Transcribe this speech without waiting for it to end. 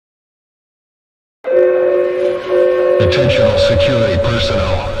Attention all security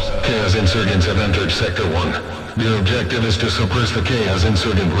personnel. Chaos insurgents have entered Sector 1. Your objective is to suppress the Chaos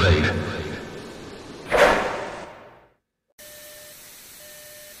insurgent raid.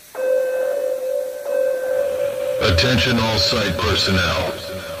 Attention all site personnel.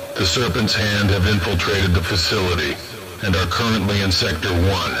 The Serpent's Hand have infiltrated the facility and are currently in Sector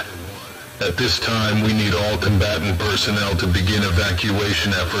 1. At this time, we need all combatant personnel to begin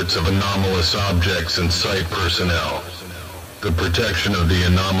evacuation efforts of anomalous objects and site personnel. The protection of the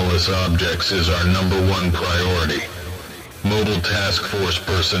anomalous objects is our #1 priority. Mobile Task Force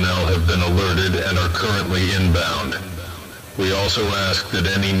personnel have been alerted and are currently inbound. We also ask that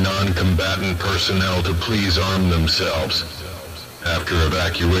any non-combatant personnel to please arm themselves after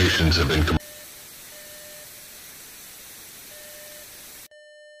evacuations have been completed.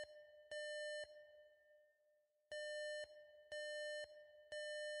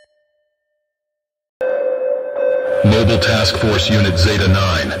 Mobile Task Force Unit Zeta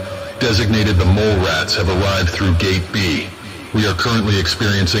 9, designated the Mole Rats, have arrived through Gate B. We are currently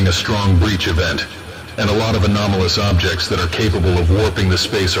experiencing a strong breach event, and a lot of anomalous objects that are capable of warping the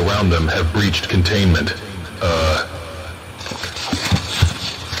space around them have breached containment.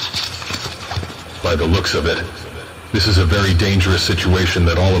 By the looks of it, this is a very dangerous situation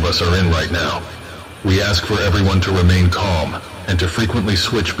that all of us are in right now. We ask for everyone to remain calm, and to frequently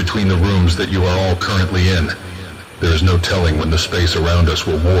switch between the rooms that you are all currently in. There is no telling when the space around us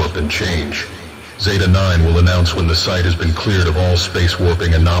will warp and change. Zeta 9 will announce when the site has been cleared of all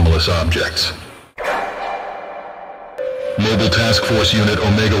space-warping anomalous objects. Mobile Task Force Unit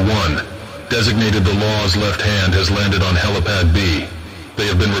Omega 1, designated the Law's Left Hand, has landed on Helipad B. They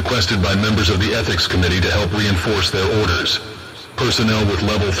have been requested by members of the Ethics Committee to help reinforce their orders. Personnel with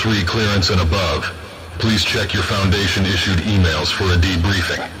Level 3 clearance and above, please check your Foundation-issued emails for a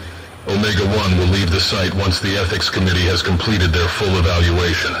debriefing. Omega 1 will leave the site once the Ethics Committee has completed their full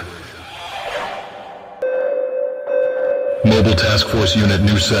evaluation. Mobile Task Force Unit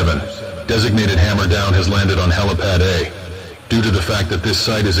Nu 7, designated Hammer Down, has landed on Helipad A. Due to the fact that this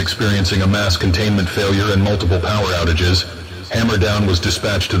site is experiencing a mass containment failure and multiple power outages, Hammer Down was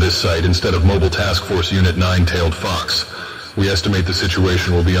dispatched to this site instead of Mobile Task Force Unit 9-Tailed Fox. We estimate the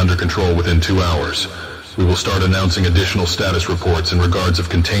situation will be under control within 2 hours. We will start announcing additional status reports in regards of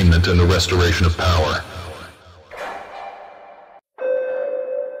containment and the restoration of power.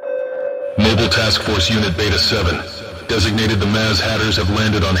 Mobile Task Force Unit Beta 7, designated the Maz Hatters, have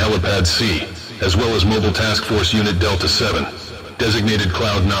landed on Helipad C, as well as Mobile Task Force Unit Delta 7, designated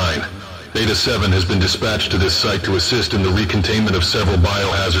Cloud 9. Beta 7 has been dispatched to this site to assist in the recontainment of several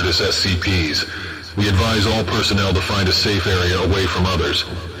biohazardous SCPs. We advise all personnel to find a safe area away from others,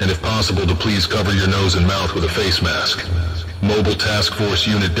 and if possible to please cover your nose and mouth with a face mask. Mobile Task Force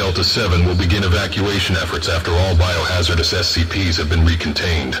Unit Delta 7 will begin evacuation efforts after all biohazardous SCPs have been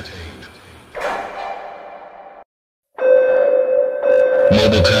recontained.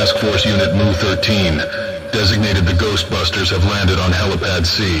 Mobile Task Force Unit Mu 13, designated the Ghostbusters, have landed on Helipad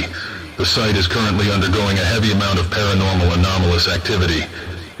C. The site is currently undergoing a heavy amount of paranormal anomalous activity.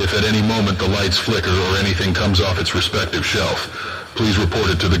 If at any moment the lights flicker or anything comes off its respective shelf, please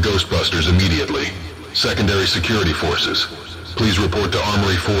report it to the Ghostbusters immediately. Secondary security forces, please report to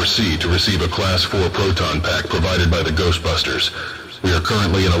Armory 4C to receive a Class 4 proton pack provided by the Ghostbusters. We are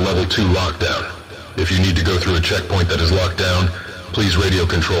currently in a Level 2 lockdown. If you need to go through a checkpoint that is locked down, please radio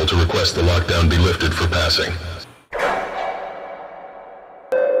control to request the lockdown be lifted for passing.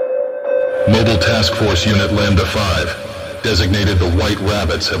 Mobile Task Force Unit Lambda 5, designated the White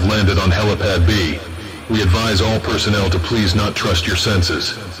Rabbits, have landed on Helipad B. We advise all personnel to please not trust your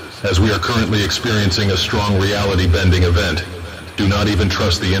senses, as we are currently experiencing a strong reality-bending event. Do not even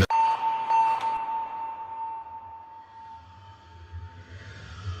trust the internet.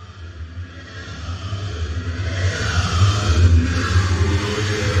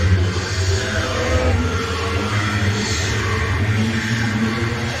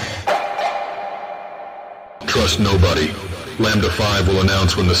 Trust nobody. Lambda 5 will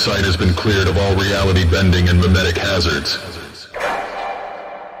announce when the site has been cleared of all reality-bending and mimetic hazards.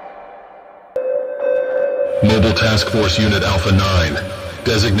 Mobile Task Force Unit Alpha 9,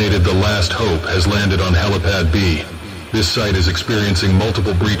 designated the Last Hope, has landed on Helipad B. This site is experiencing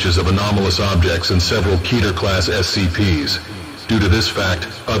multiple breaches of anomalous objects and several Keter-class SCPs. Due to this fact,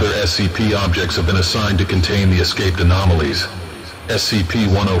 other SCP objects have been assigned to contain the escaped anomalies.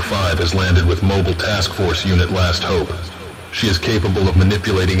 SCP-105 has landed with Mobile Task Force Unit Last Hope. She is capable of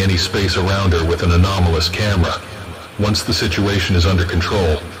manipulating any space around her with an anomalous camera. Once the situation is under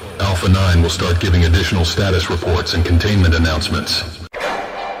control, Alpha 9 will start giving additional status reports and containment announcements. Mobile Task Force Unit Lambda 5, designated the Last Hope, has landed on Helipad B. This site is currently undergoing a heavy amount of paranormal anomalous activity. If at any moment the lights flicker or anything comes off its respective shelf, please report it to the Ghostbusters immediately. Secondary security forces, please report to Armory 4C to receive a Class 4 proton pack provided by the Ghostbusters. We are currently in a Level 2 lockdown. If you need to go through a checkpoint that is locked down, please radio control to request the lockdown be lifted for passing. Mobile Task Force Unit Lambda 5, designated the White Rabbits, have landed on Helipad B. The site is currently experiencing a strong reality-bending event. Do not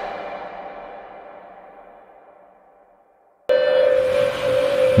even trust the internet.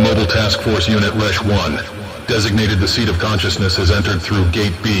 Mobile Task Force Unit Resh-1, designated the seat of consciousness, has entered through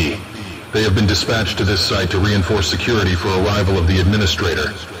Gate B. They have been dispatched to this site to reinforce security for arrival of the Administrator,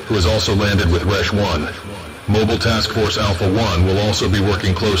 who has also landed with Resh-1. Mobile Task Force Alpha-1 will also be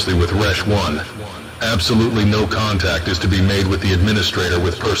working closely with Resh-1. Absolutely no contact is to be made with the Administrator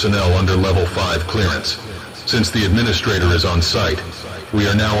with personnel under Level 5 clearance. Since the Administrator is on site, we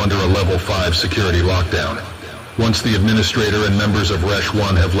are now under a Level 5 security lockdown. Once the Administrator and members of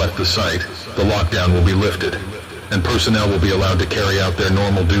Resh-1 have left the site, the lockdown will be lifted, and personnel will be allowed to carry out their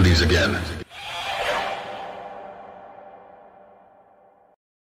normal duties again.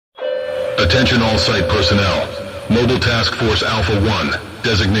 Attention all site personnel. Mobile Task Force Alpha-1,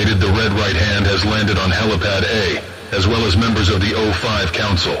 designated the Red Right Hand, has landed on Helipad A, as well as members of the O5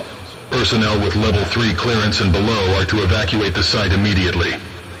 Council. Personnel with Level 3 clearance and below are to evacuate the site immediately.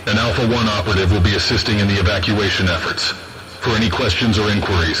 An Alpha-1 operative will be assisting in the evacuation efforts. For any questions or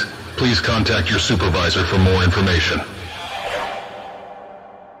inquiries, please contact your supervisor for more information.